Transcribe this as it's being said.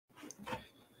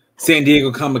San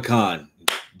Diego Comic-Con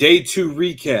Day 2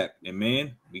 recap, and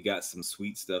man, we got some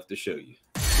sweet stuff to show you.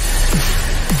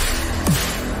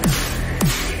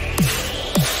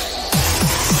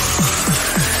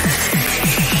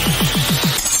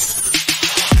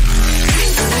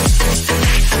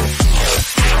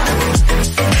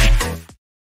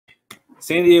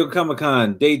 San Diego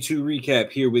Comic-Con Day 2 recap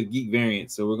here with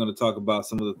Geekvariants. So we're going to talk about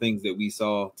some of the things that we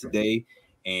saw today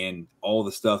and all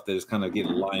the stuff that is kind of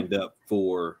getting lined up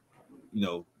for, you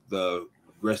know, the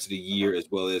rest of the year, as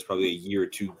well as probably a year or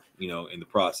two, you know, in the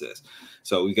process.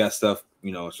 So we got stuff,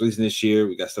 you know, it's releasing this year.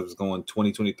 We got stuff that's going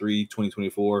 2023,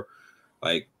 2024.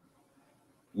 Like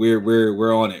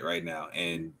we're on it right now,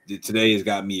 and today has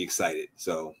got me excited.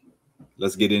 So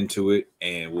let's get into it,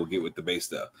 and we'll get with the base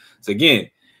stuff. So again,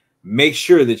 make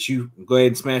sure that you go ahead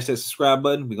and smash that subscribe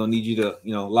button. We're gonna need you to,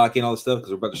 you know, lock in all the stuff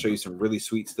because we're about to show you some really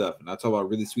sweet stuff. And I talk about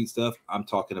really sweet stuff, I'm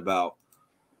talking about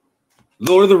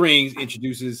Lord of the Rings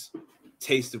introduces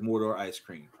Taste of Mordor ice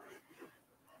cream.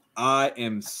 I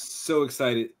am so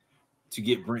excited to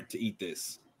get Brent to eat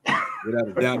this. Without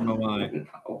a doubt in my mind.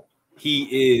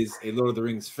 He is a Lord of the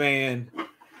Rings fan.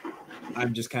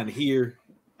 I'm just kind of here.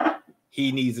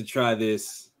 He needs to try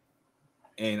this.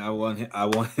 And I want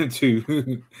him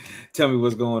to tell me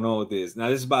what's going on with this. Now,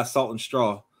 this is by Salt and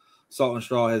Straw. Salt and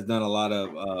Straw has done a lot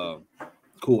of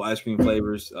cool ice cream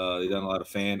flavors. They've done a lot of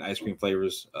fan ice cream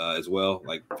flavors as well.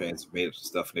 Like fans have made up some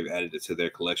stuff and they've added it to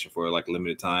their collection for like a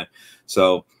limited time.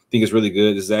 So I think it's really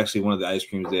good. This is actually one of the ice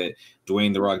creams that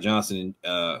Dwayne "The Rock" Johnson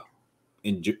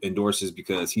endorses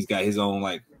because he's got his own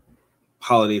like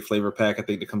holiday flavor pack, I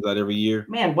think, that comes out every year.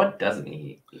 Man, what doesn't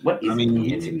he? What is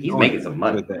he into? He's making some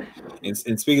money. And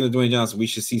speaking of Dwayne Johnson, we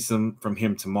should see some from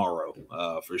him tomorrow,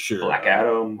 for sure. Black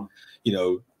Adam. You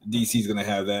know, DC's gonna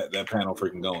have that panel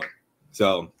freaking going.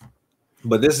 So,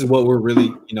 but this is what we're really,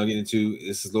 you know, getting into.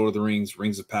 This is Lord of the Rings,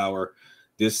 Rings of Power.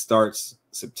 This starts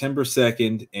September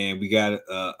 2nd, and we got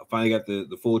finally got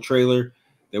the full trailer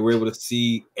that we're able to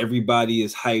see. Everybody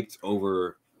is hyped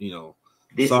over, you know,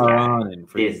 This Sauron guy, and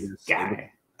this guy.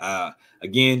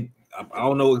 Again, I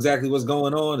don't know exactly what's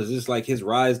going on. Is this like his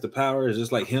rise to power? Is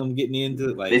this like him getting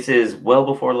into like? This is well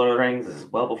before Lord of the Rings. This is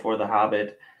well before The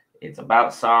Hobbit. It's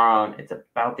about Sauron. It's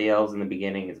about the elves in the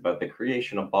beginning. It's about the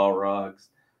creation of Balrogs.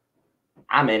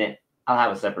 I'm in it. I'll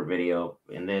have a separate video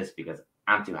in this because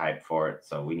I'm too hyped for it.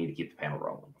 So we need to keep the panel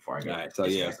rolling before I go. All right. So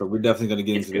yeah. So we're definitely gonna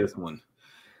get into this one.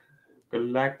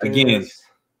 Galactus. Again,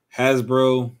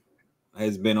 Hasbro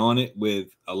has been on it with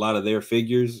a lot of their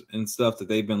figures and stuff that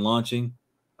they've been launching.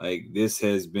 Like this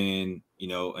has been, you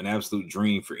know, an absolute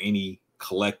dream for any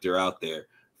collector out there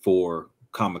for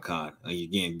Comic-Con. Like,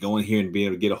 again, going here and being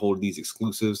able to get a hold of these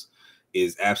exclusives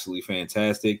is absolutely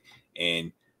fantastic.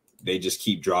 And they just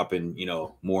keep dropping, you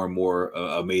know, more and more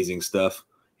amazing stuff.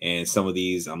 And some of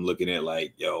these I'm looking at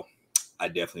like, yo, I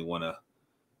definitely want to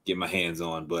get my hands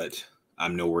on, but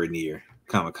I'm nowhere near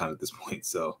Comic-Con at this point.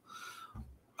 So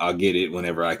I'll get it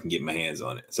whenever I can get my hands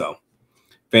on it. So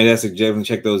fantastic. Definitely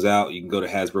check those out. You can go to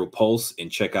Hasbro Pulse and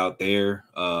check out their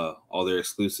all their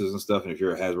exclusives and stuff. And if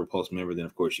you're a Hasbro Pulse member, then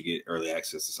of course you get early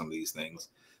access to some of these things.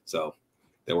 So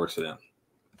that works for them.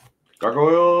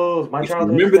 Gargoyles, my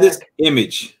childhood. Remember this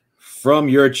image from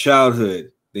your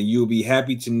childhood, then you'll be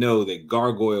happy to know that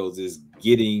Gargoyles is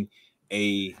getting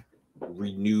a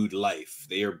renewed life.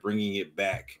 They are bringing it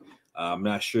back. I'm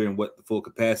not sure in what the full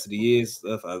capacity is.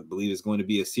 I believe it's going to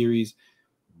be a series,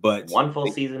 but one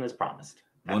full season is promised.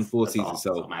 One full season.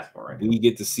 So we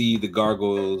get to see the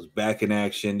Gargoyles back in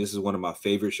action. This is one of my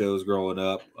favorite shows growing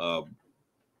up.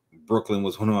 Brooklyn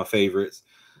was one of my favorites.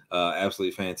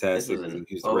 Absolutely fantastic. This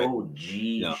was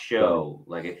an OG show.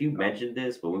 Like if you mentioned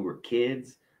this when we were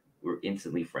kids, we were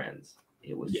instantly friends.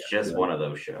 It was just one of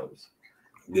those shows.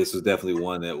 This was definitely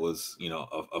one that was, you know,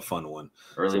 a fun one.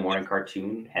 Early morning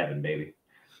cartoon heaven, baby.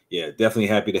 Yeah, definitely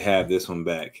happy to have this one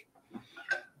back.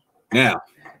 Now,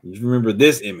 you remember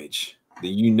this image,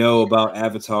 then you know about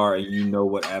Avatar and you know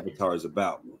what Avatar is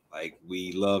about. Like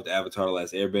we loved Avatar: The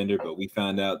Last Airbender, but we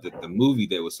found out that the movie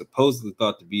that was supposedly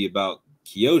thought to be about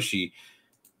Kyoshi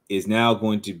is now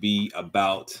going to be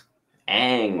about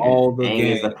Aang. All the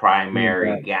Aang is the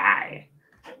primary guy.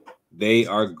 They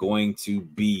are going to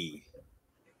be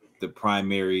the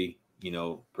primary, you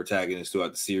know, protagonists throughout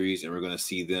the series, and we're going to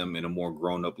see them in a more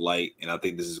grown-up light. And I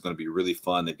think this is going to be really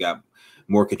fun. They've got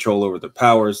more control over their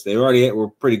powers. They already were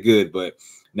pretty good, but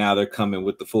now they're coming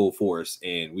with the full force,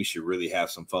 and we should really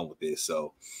have some fun with this.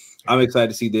 So I'm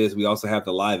excited to see this. We also have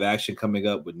the live action coming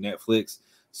up with Netflix.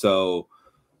 So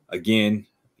again,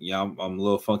 yeah, I'm a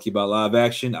little funky about live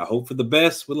action. I hope for the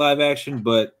best with live action,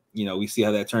 but you know, we see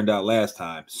how that turned out last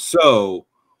time. So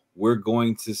we're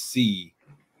going to see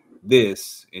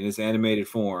this in its animated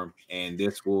form, and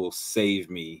this will save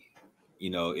me,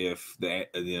 if the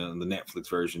the Netflix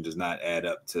version does not add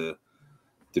up to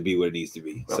be what it needs to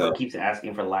be. Whoever keeps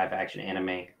asking for live action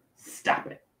anime, stop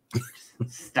it.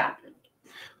 Stop it.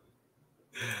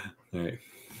 All right.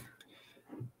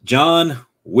 John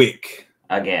Wick.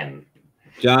 Again.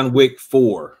 John Wick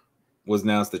 4 was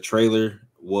announced. The trailer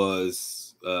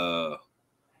was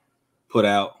put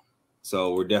out.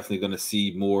 So we're definitely going to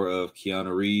see more of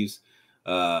Keanu Reeves.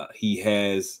 He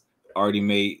has already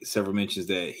made several mentions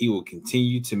that he will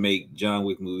continue to make John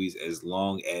Wick movies as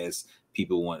long as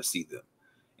people want to see them.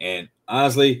 And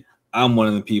honestly, I'm one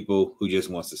of the people who just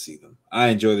wants to see them. I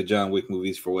enjoy the John Wick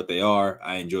movies for what they are.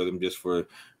 I enjoy them just for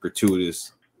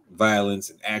gratuitous violence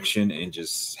and action and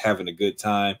just having a good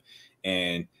time.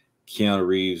 And Keanu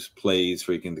Reeves plays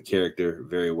freaking the character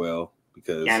very well,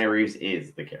 because Keanu Reeves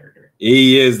is the character.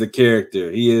 He is the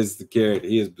character. He is the character.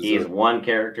 He is berserk. He is one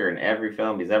character in every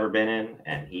film he's ever been in,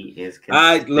 and he is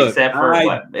except for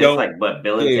what? It's like what,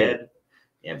 Bill and Ted?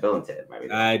 Yeah, Bill and Ted.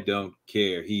 Maybe I don't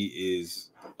care. He is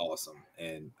awesome,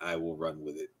 and I will run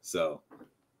with it. So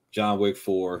John Wick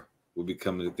 4 will be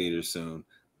coming to theaters soon.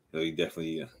 So you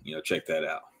definitely check that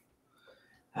out.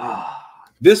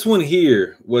 This one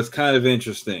here was kind of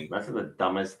interesting. That's the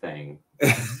dumbest thing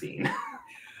I've seen.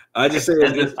 I just say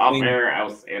this off air. I'll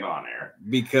say it on air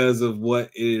because of what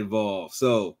it involves.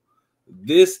 So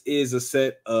this is a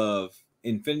set of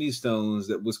Infinity Stones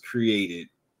that was created,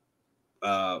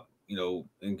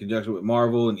 in conjunction with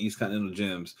Marvel and East Continental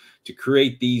Gems to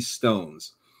create these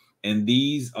stones. And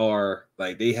these are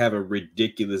they have a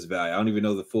ridiculous value. I don't even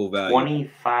know the full value.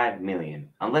 25 million.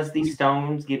 Unless these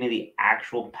stones give me the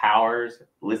actual powers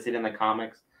listed in the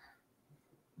comics,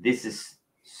 this is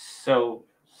so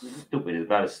stupid. It's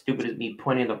about as stupid as me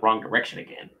pointing in the wrong direction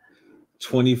again.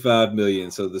 25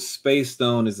 million. So the space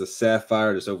stone is a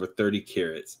sapphire that's over 30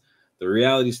 carats. The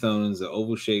reality stone is an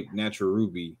oval-shaped natural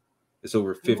ruby. It's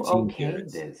over 15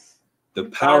 carats. The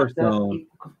power stone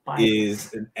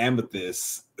is an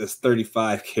amethyst that's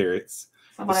 35 carats.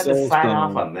 Someone had to sign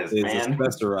off on this, man. It's a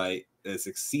spessarite that's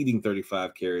exceeding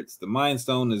 35 carats. The mind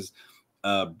stone is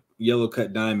yellow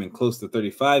cut diamond close to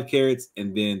 35 carats.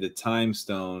 And then the time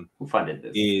stone Who funded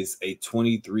this? is a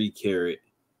 23 carat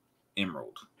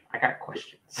emerald. I got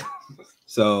questions.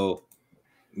 So,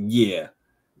 yeah.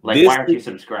 Why aren't you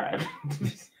subscribed?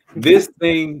 This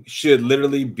thing should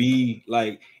literally be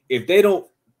if they don't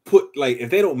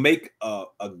make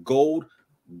a gold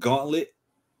gauntlet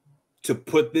to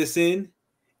put this in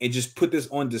and just put this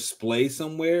on display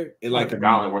somewhere, a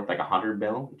gauntlet worth $100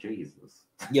 million. Jesus.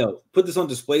 Put this on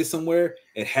display somewhere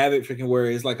and have it freaking where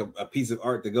it's like a piece of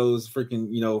art that goes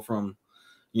freaking from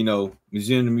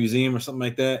museum to museum or something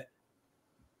like that.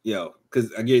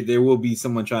 Because again, there will be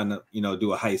someone trying to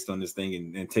do a heist on this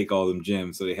thing and take all them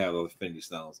gems, so they have all the Infinity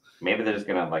Stones. Maybe they're just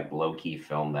gonna low key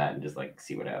film that and just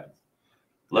see what happens.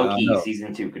 Low key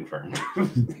season 2 confirmed.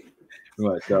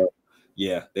 Right. So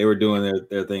yeah, they were doing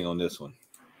their thing on this one.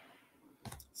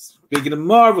 Speaking of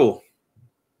Marvel,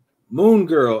 Moon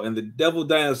Girl and the Devil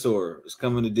Dinosaur is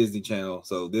coming to Disney Channel.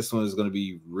 So this one is going to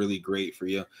be really great for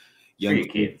you. Young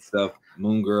kids stuff.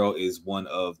 Moon Girl is one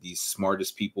of the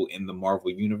smartest people in the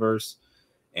Marvel universe,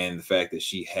 and the fact that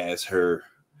she has her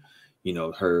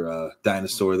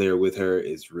dinosaur there with her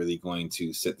is really going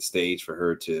to set the stage for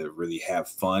her to really have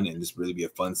fun and this really be a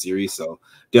fun series. So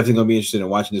definitely gonna be interested in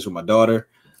watching this with my daughter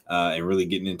and really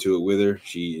getting into it with her.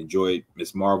 She enjoyed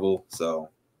Miss Marvel, so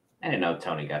I didn't know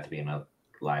Tony got to be in a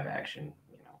live action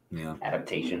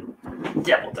adaptation.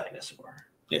 Devil Dinosaur.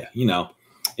 Yeah,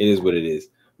 it is what it is.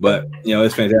 But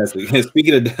it's fantastic.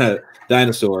 Speaking of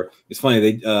dinosaur, it's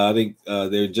funny. I think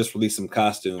they just released some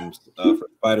costumes for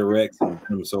Spider Rex and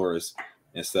Tyrannosaurus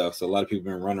and stuff. So a lot of people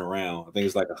have been running around. I think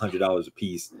it's $100 a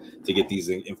piece to get these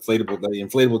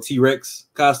inflatable T-Rex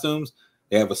costumes.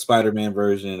 They have a Spider-Man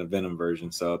version and a Venom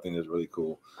version. So I think that's really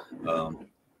cool.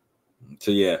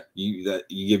 So yeah, you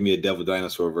give me a Devil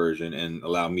Dinosaur version and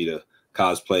allow me to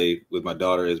cosplay with my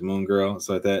daughter as Moon Girl and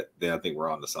stuff like that. Then I think we're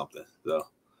on to something. So.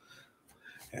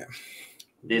 Yeah.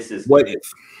 This is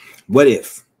what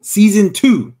if season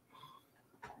 2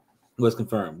 was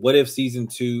confirmed. What if season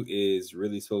 2 is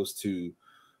really supposed to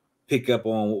pick up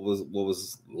on what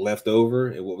was left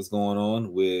over and what was going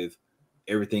on with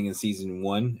everything in season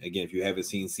 1? Again, if you haven't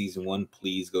seen season 1,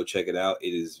 please go check it out.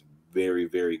 It is very,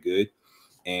 very good,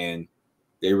 and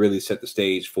they really set the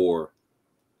stage for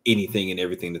anything and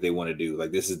everything that they want to do.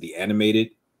 This is the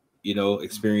animated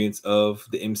experience of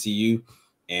the MCU.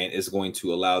 And it's going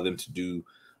to allow them to do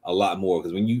a lot more,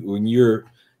 because when you're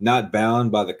not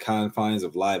bound by the confines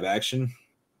of live action,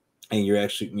 and you're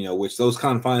actually, which those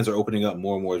confines are opening up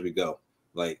more and more as we go.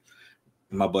 Like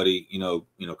my buddy,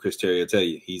 Chris Terry will tell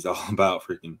you, he's all about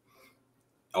freaking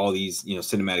all these,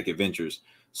 cinematic adventures.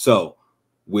 So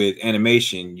with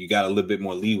animation, you got a little bit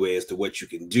more leeway as to what you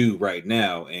can do right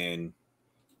now, and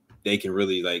they can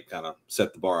really like kind of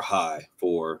set the bar high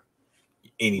for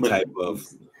any type of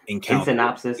encounter. In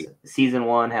synopsis, season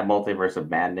 1 had Multiverse of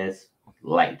Madness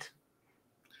light.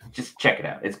 Just check it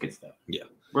out. It's good stuff. Yeah.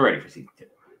 We're ready for season 2.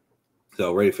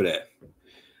 So ready for that.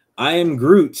 I Am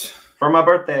Groot. For my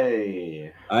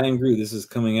birthday. I Am Groot. This is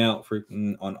coming out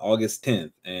freaking on August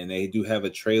 10th. And they do have a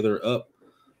trailer up.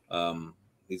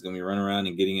 He's going to be running around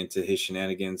and getting into his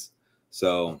shenanigans.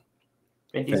 So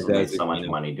Vin Diesel made so much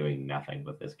money doing nothing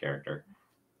with this character.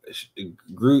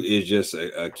 Groot is just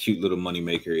a cute little money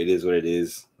maker. It is what it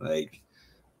is. Like,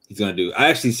 he's going to do. I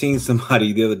actually seen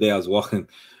somebody the other day. I was walking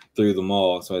through the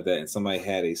mall and stuff like that, and somebody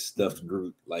had a stuffed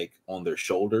Groot like on their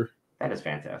shoulder. That is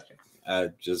fantastic. I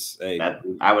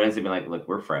would instantly be like, look,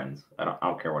 we're friends. I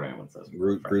don't care what anyone says.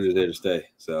 Groot is there to stay.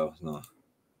 So no.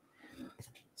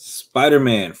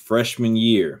 Spider-Man freshman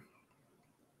year.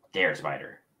 Dare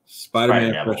Spider.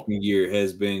 Spider-Man freshman year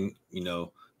has been,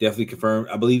 definitely confirmed.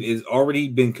 I believe it's already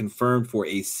been confirmed for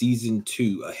a season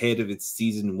 2 ahead of its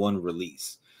season 1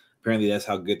 release. Apparently, that's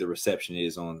how good the reception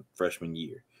is on freshman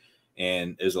year.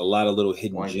 And there's a lot of little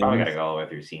hidden gems. Probably got to go all the way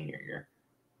through senior year.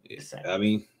 I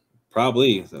mean,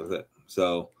 probably.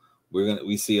 So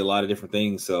we see a lot of different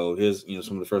things. So here's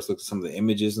some of the first looks at some of the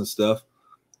images and stuff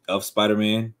of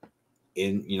Spider-Man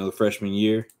in the freshman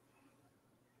year.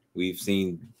 We've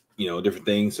seen different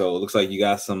things. So it looks like you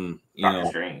got some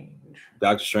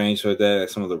Doctor Strange like that, like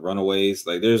some of the Runaways.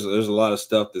 Like there's a lot of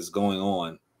stuff that's going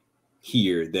on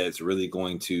here that's really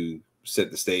going to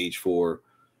set the stage for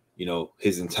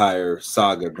his entire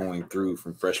saga going through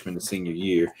from freshman to senior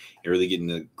year and really getting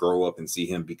to grow up and see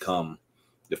him become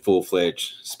the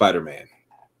full-fledged Spider-Man.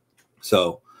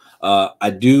 So I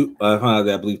found out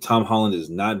that I believe Tom Holland is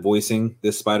not voicing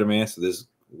this Spider-Man, so this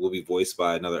will be voiced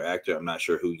by another actor. I'm not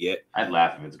sure who yet. I'd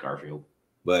laugh if it's Garfield.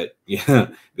 But yeah,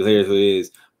 here's who it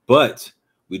is. But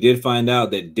we did find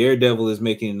out that Daredevil is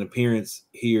making an appearance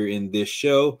here in this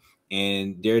show,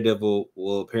 and Daredevil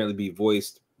will apparently be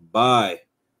voiced by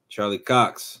Charlie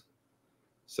Cox.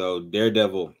 So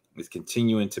Daredevil is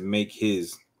continuing to make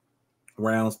his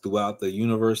rounds throughout the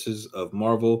universes of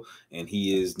Marvel, and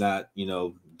he is not,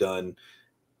 done.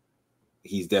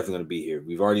 He's definitely going to be here.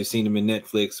 We've already seen him in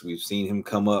Netflix. We've seen him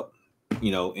come up,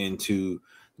 into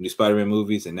new Spider-Man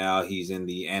movies, and now he's in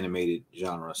the animated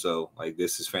genre. So, like,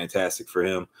 this is fantastic for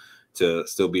him to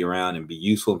still be around and be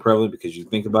useful and prevalent, because you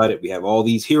think about it, we have all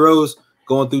these heroes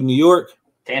going through New York.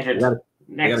 Tangent.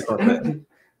 Next.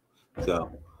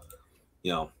 So,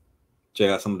 check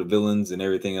out some of the villains and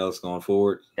everything else going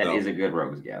forward. That is a good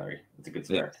rogues gallery. It's a good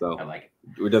start. Yeah, so I like it.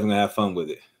 We're definitely going to have fun with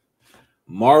it.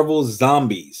 Marvel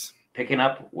Zombies. Picking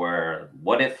up where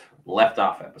What If left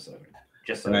off episode.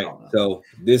 Just so right. So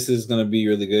this is going to be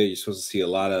really good. You're supposed to see a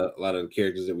lot of the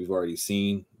characters that we've already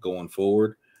seen going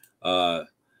forward.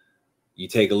 You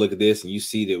take a look at this and you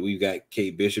see that we've got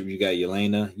Kate Bishop, you got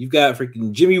Yelena, you've got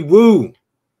freaking Jimmy Woo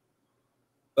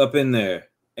up in there,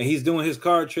 and he's doing his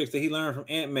card tricks that he learned from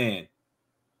Ant-Man.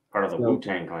 Part of the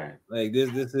Wu-Tang Clan. Like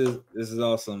this is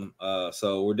awesome.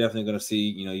 So we're definitely going to see.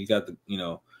 You got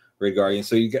the Red Guardian.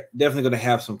 So definitely going to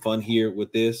have some fun here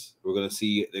with this. We're going to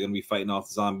see they're going to be fighting off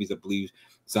the zombies. I believe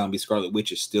Zombie Scarlet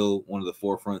Witch is still one of the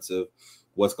forefronts of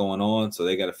what's going on. So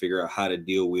they got to figure out how to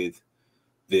deal with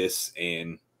this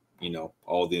and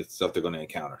all the stuff they're going to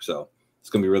encounter. So it's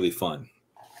going to be really fun.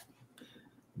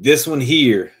 This one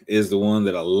here is the one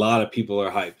that a lot of people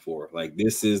are hyped for. Like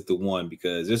this is the one,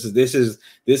 because this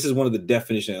is one of the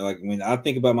definitions. Like when I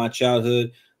think about my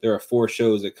childhood, there are 4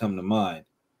 shows that come to mind,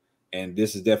 and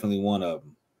this is definitely one of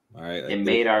them. All right, it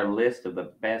made our list of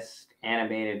the best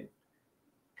animated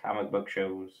comic book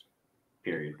shows.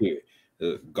 Period.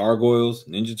 The Gargoyles,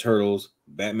 Ninja Turtles,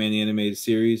 Batman the Animated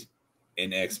Series,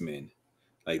 and X-Men.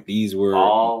 Like these were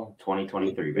all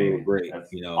 2023, baby. Great. That's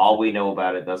all we know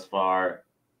about it thus far.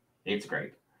 It's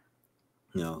great.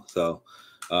 So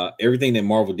everything that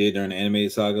Marvel did during the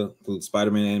animated saga, including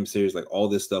Spider-Man animated series, like all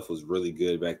this stuff was really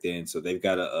good back then. So they've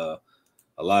got a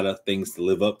lot of things to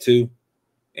live up to.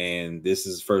 And this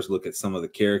is first look at some of the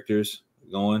characters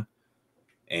going.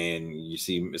 And you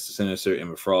see Mr. Sinister,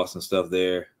 Emma Frost and stuff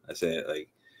there. I said like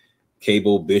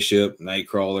Cable, Bishop,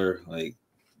 Nightcrawler. Like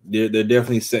they're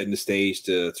definitely setting the stage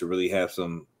to really have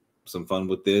some fun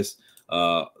with this.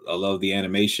 I love the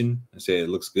animation. I say it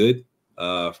looks good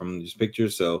from these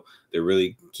pictures. So they're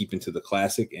really keeping to the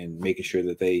classic and making sure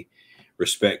that they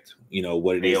respect,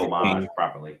 what it is. Homage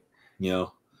properly.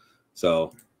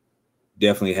 So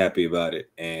definitely happy about it.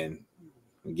 And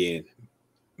again,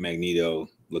 Magneto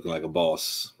looking like a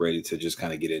boss, ready to just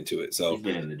kind of get into it. So he's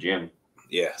been in the gym.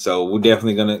 Yeah, so we're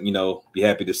definitely gonna, be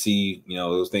happy to see,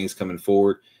 those things coming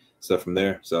forward, stuff from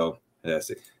there. So that's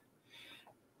it.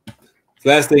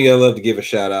 Last thing, I'd love to give a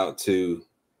shout out to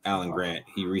Alan Grant.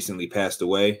 He recently passed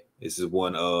away. This is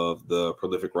one of the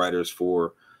prolific writers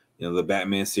for, the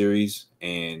Batman series,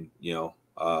 and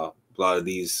a lot of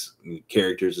these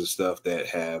characters and stuff that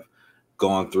have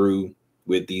gone through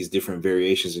with these different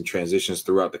variations and transitions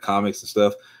throughout the comics and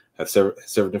stuff have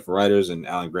several different writers, and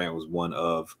Alan Grant was one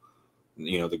of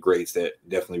the greats that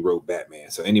definitely wrote Batman.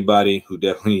 So anybody who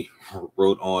definitely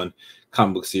wrote on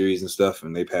comic book series and stuff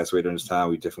and they passed away during this time,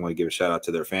 we definitely want to give a shout out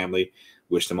to their family,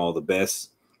 wish them all the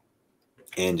best,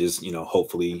 and just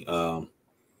hopefully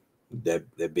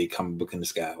that big comic book in the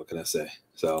sky. What can I say?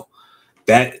 So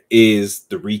that is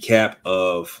the recap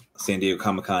of San Diego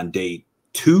Comic-Con Day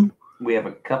 2. We have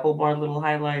a couple more little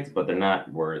highlights, but they're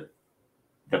not worth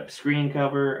the screen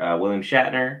cover. William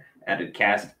Shatner added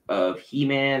cast of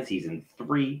He-Man season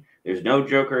 3. There's no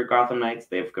Joker at Gotham Knights.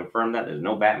 They've confirmed that. There's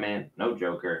no Batman, no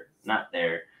Joker, not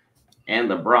there. And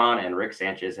LeBron and Rick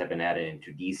Sanchez have been added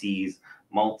into DC's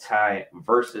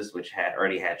Multiverses, which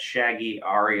already had Shaggy,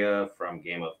 Arya from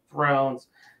Game of Thrones,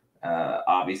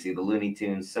 obviously the Looney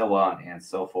Tunes, so on and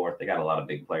so forth. They got a lot of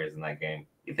big players in that game.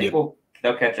 You think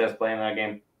they'll catch us playing that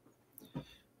game?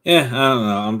 Yeah,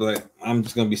 I don't know. I'm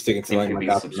just gonna be sticking to my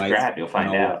Gotham Knights. You'll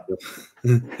find out.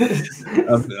 I'm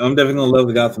definitely gonna love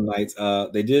the Gotham Knights.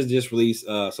 They just released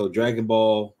so Dragon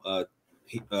Ball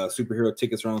superhero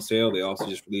tickets are on sale. They also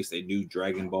just released a new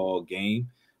Dragon Ball game,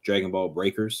 Dragon Ball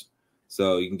Breakers.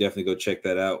 So you can definitely go check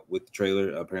that out with the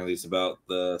trailer. Apparently, it's about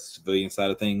the civilian side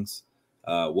of things,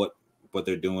 what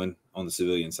they're doing on the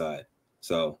civilian side.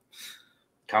 So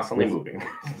constantly moving.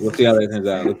 We'll see how that turns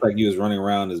out. It looks like he was running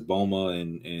around as Boma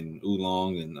and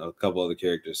Oolong and a couple other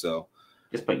characters. So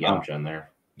just put Yamcha in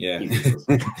there. Yeah,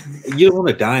 you don't want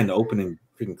to die in the opening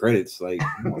freaking credits. Like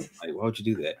why would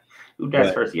you do that? Who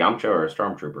dies first, Yamcha or a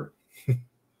stormtrooper?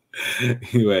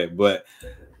 Anyway, but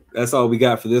that's all we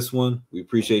got for this one. We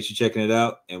appreciate you checking it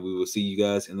out, and we will see you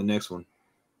guys in the next one.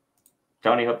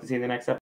 Tony, hope to see you in the next episode.